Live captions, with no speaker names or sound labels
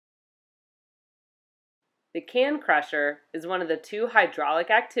The can crusher is one of the two hydraulic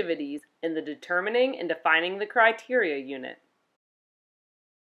activities in the determining and defining the criteria unit.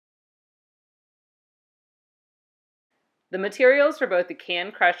 The materials for both the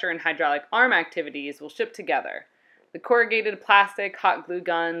can crusher and hydraulic arm activities will ship together. The corrugated plastic, hot glue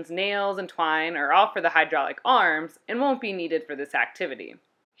guns, nails, and twine are all for the hydraulic arms and won't be needed for this activity.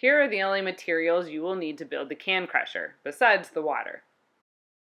 Here are the only materials you will need to build the can crusher, besides the water.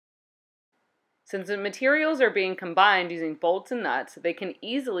 Since the materials are being combined using bolts and nuts, they can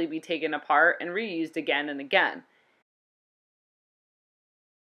easily be taken apart and reused again and again.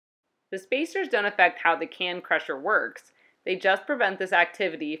 The spacers don't affect how the can crusher works. They just prevent this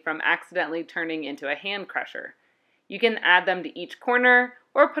activity from accidentally turning into a hand crusher. You can add them to each corner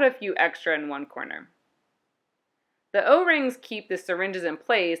or put a few extra in one corner. The O-rings keep the syringes in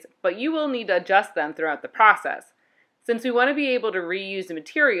place, but you will need to adjust them throughout the process. Since we want to be able to reuse the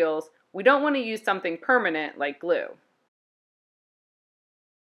materials, we don't want to use something permanent like glue.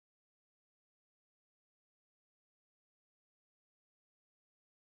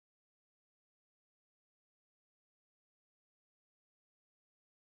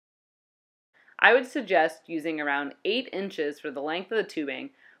 I would suggest using around 8 inches for the length of the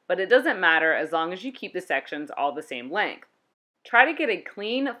tubing, but it doesn't matter as long as you keep the sections all the same length. Try to get a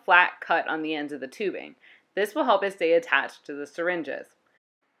clean, flat cut on the ends of the tubing. This will help it stay attached to the syringes.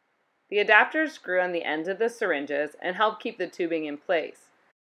 The adapters screw on the ends of the syringes and help keep the tubing in place.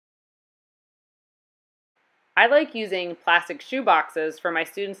 I like using plastic shoe boxes for my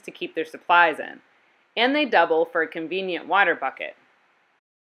students to keep their supplies in, and they double for a convenient water bucket.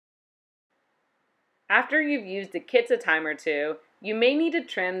 After you've used the kits a time or two, you may need to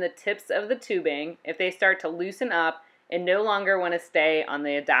trim the tips of the tubing if they start to loosen up and no longer want to stay on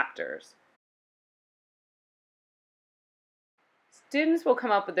the adapters. Students will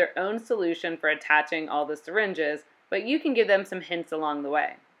come up with their own solution for attaching all the syringes, but you can give them some hints along the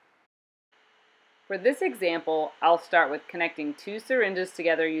way. For this example, I'll start with connecting 2 syringes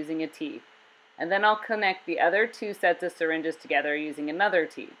together using a T, and then I'll connect the other 2 sets of syringes together using another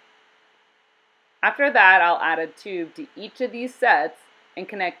T. After that, I'll add a tube to each of these sets and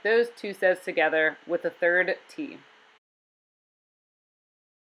connect those 2 sets together with a third T.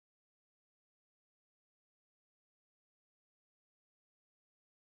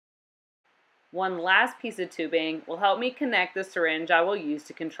 One last piece of tubing will help me connect the syringe I will use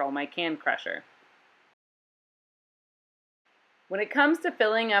to control my can crusher. When it comes to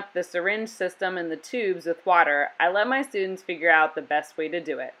filling up the syringe system and the tubes with water, I let my students figure out the best way to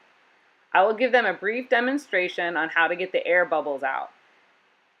do it. I will give them a brief demonstration on how to get the air bubbles out.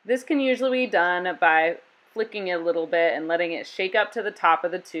 This can usually be done by flicking it a little bit and letting it shake up to the top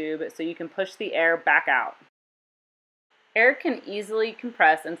of the tube so you can push the air back out. Air can easily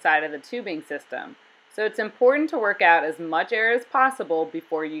compress inside of the tubing system, so it's important to work out as much air as possible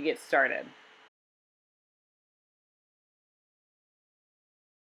before you get started.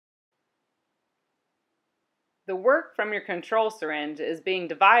 The work from your control syringe is being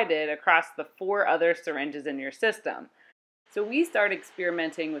divided across the 4 other syringes in your system. So we start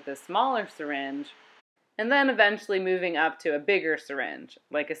experimenting with a smaller syringe and then eventually moving up to a bigger syringe,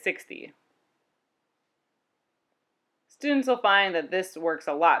 like a 60. Students will find that this works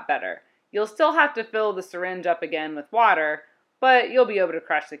a lot better. You'll still have to fill the syringe up again with water, but you'll be able to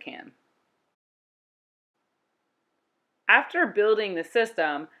crush the can. After building the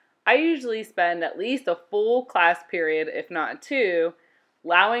system, I usually spend at least a full class period, if not 2,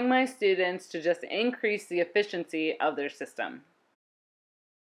 allowing my students to just increase the efficiency of their system.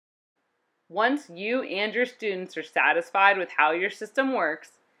 Once you and your students are satisfied with how your system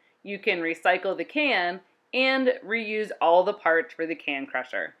works, you can recycle the can and reuse all the parts for the can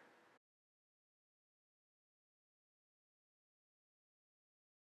crusher.